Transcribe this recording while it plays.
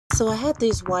So I had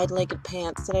these wide-legged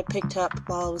pants that I picked up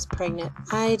while I was pregnant.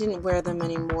 I didn't wear them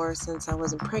anymore since I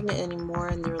wasn't pregnant anymore,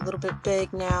 and they're a little bit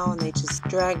big now and they just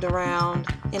dragged around.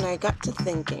 And I got to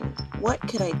thinking, what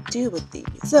could I do with these?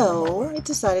 So I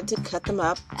decided to cut them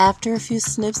up. After a few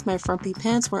sniffs, my frumpy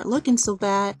pants weren't looking so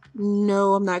bad.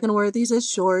 No, I'm not gonna wear these as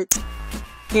shorts.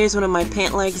 Here's one of my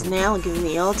pant legs now, giving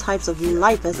me all types of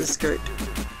life as a skirt.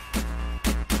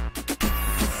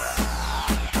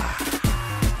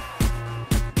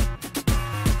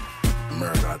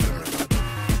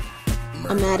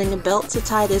 I'm adding a belt to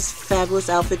tie this fabulous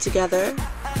outfit together.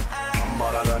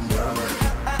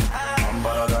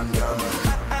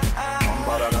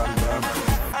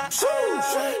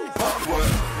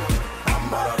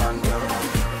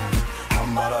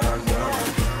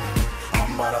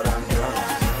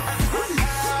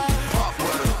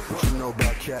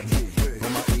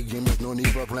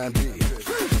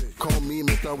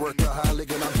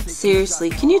 Seriously,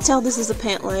 can you tell this is a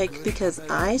pant leg? Because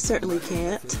I certainly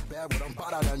can't.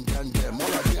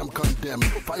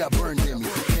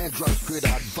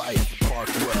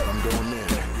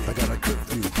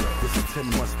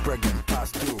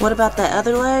 What about that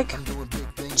other leg?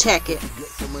 Check it.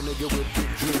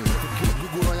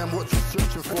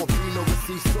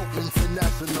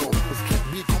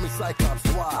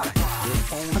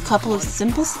 A couple of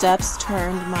simple steps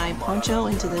turned my poncho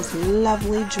into this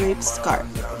lovely draped scarf.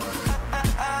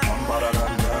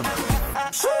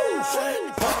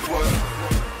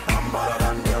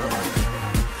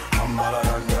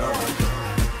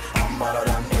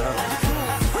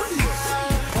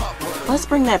 Let's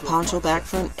bring that poncho back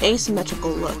for an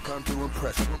asymmetrical look.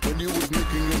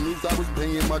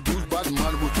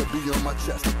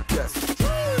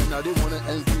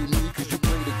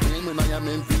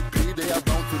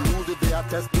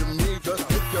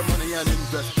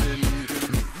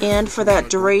 And for that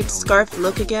draped scarf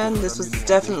look again, this was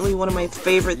definitely one of my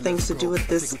favorite things to do with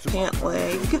this pant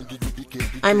leg.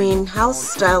 I mean, how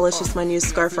stylish is my new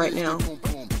scarf right now?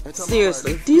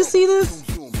 Seriously, do you see this?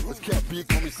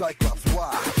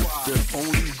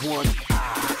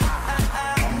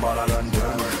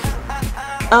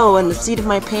 Oh, and the seat of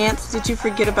my pants, did you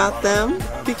forget about them?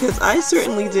 Because I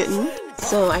certainly didn't.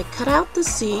 So I cut out the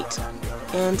seat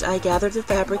and I gathered the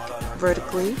fabric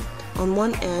vertically on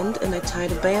one end and I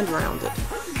tied a band around it.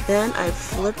 Then I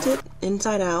flipped it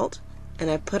inside out and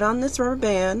I put on this rubber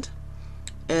band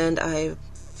and I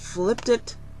flipped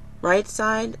it right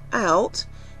side out,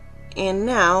 and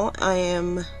now I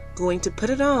am going to put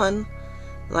it on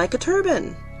like a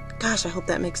turban. Gosh, I hope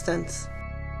that makes sense.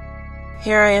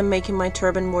 Here I am making my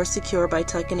turban more secure by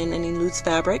tucking in any loose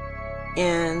fabric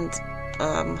and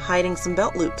hiding some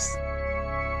belt loops.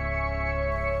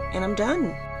 And I'm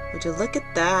done. Would you look at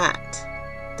that?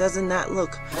 Doesn't that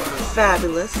look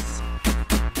fabulous?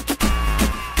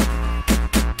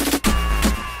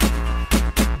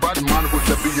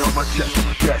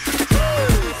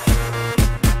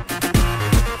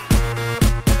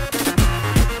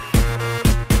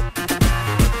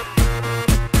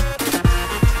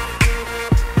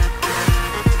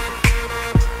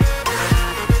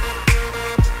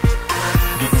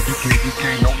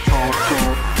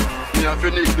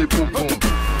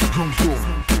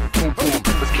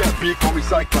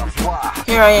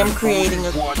 Here I am creating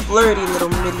a flirty little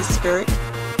midi skirt.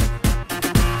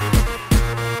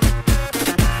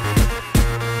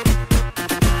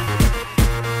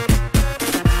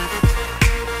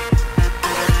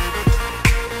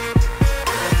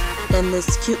 And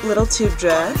this cute little tube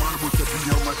dress.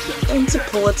 And to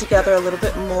pull it together a little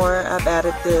bit more, I've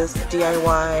added this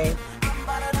DIY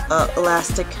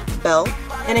elastic belt.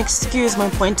 And excuse my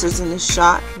pointers in this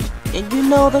shot. And you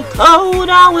know the code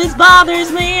always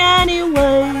bothers me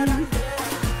anyway.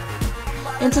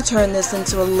 And to turn this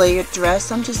into a layered dress,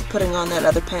 I'm just putting on that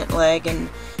other pant leg and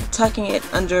tucking it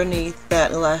underneath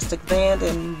that elastic band,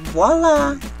 and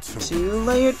voila!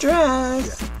 2-layer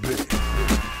dress.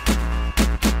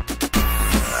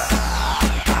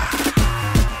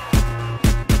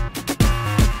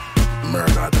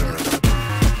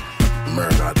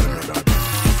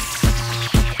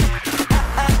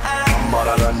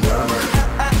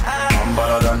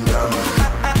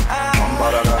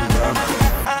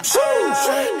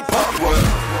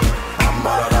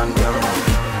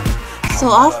 So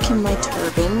off came my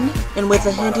turban, and with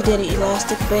a handy-dandy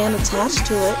elastic band attached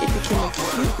to it, it became a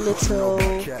cute little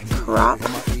crop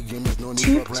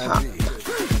tube top.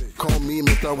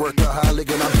 just a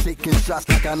workaholic, and I'm taking shots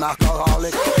like an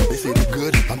alcoholic. They say they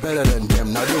good, I'm better than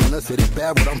them. Now they wanna say they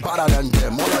bad, but I'm better than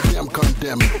them. All of them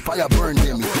condemn, fire burn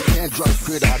them. If you can't drive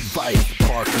straight, advice.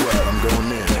 Park well, I'm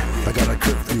going in. I got a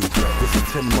curfew. This is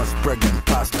 10 months pregnant,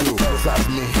 past due. Besides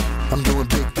me, I'm doing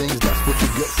big things. That's what you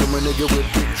get from a nigga with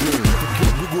big dreams.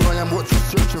 Google, I am what you're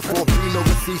searching for. Being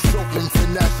overseas, so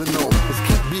international. This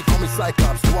can't be, call me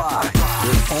Cyclops. Why?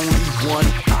 There's only one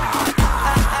eye.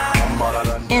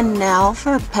 And now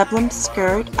for a peplum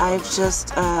skirt, I've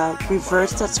just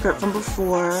reversed that skirt from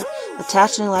before,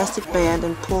 attached an elastic band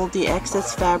and pulled the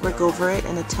excess fabric over it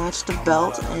and attached a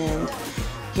belt, and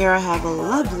here I have a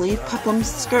lovely peplum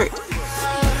skirt.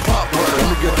 Let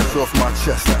me get this off my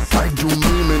chest. I do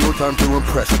me, man, no time to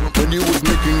impress. When you was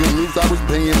making your moves, I was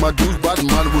paying my dues, but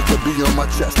mine was to be on my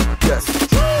chest. Yes.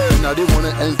 And now they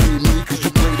wanna envy me, cause you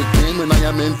play the game and I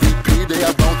am MVP. They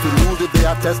are bound to lose if they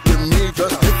are testing me.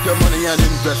 Just take your money and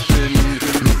invest in me.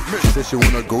 Says she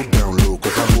wanna go down low,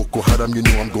 cause I'm Boko Haram, you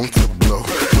know I'm going to blow.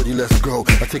 Buddy, let's go.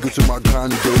 I take you to my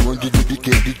condo and give you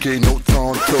DK, no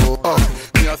Tonto.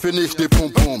 When I finish, they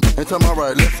boom boom. And tell my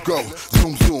right, let's go.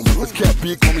 Zoom zoom. It's Cat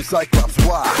B, call me Cyclops.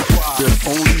 Why? There's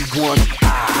only one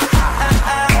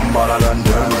eye. I'm better than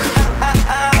them.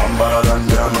 I'm better than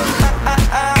them.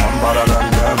 I'm better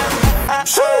than them.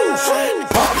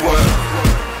 Pop well.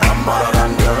 I'm better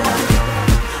than them.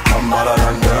 I'm better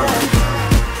than them.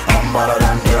 I'm better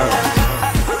than them.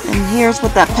 And here's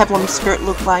what that peplum skirt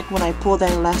looked like when I pulled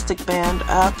that elastic band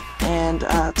up and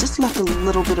just left a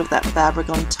little bit of that fabric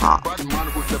on top.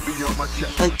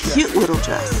 A cute little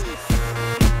dress.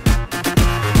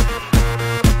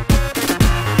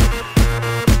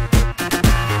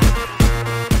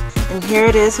 And here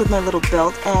it is with my little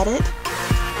belt added.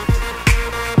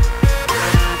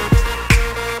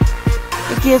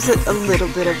 It gives it a little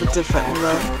bit of a different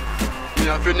look.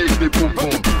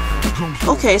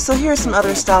 Okay, so here are some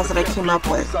other styles that I came up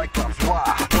with.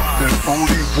 There's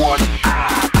only one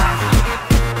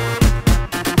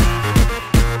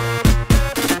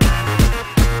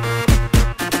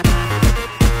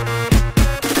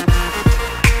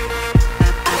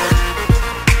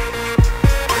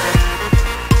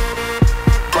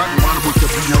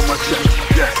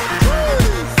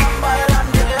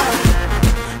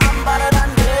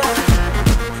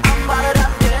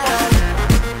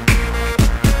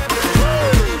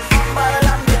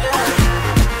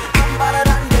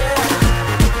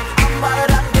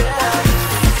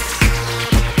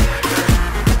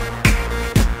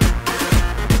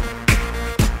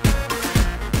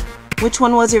Which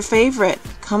one was your favorite?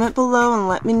 Comment below and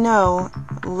let me know.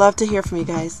 Love to hear from you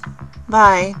guys.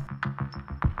 Bye.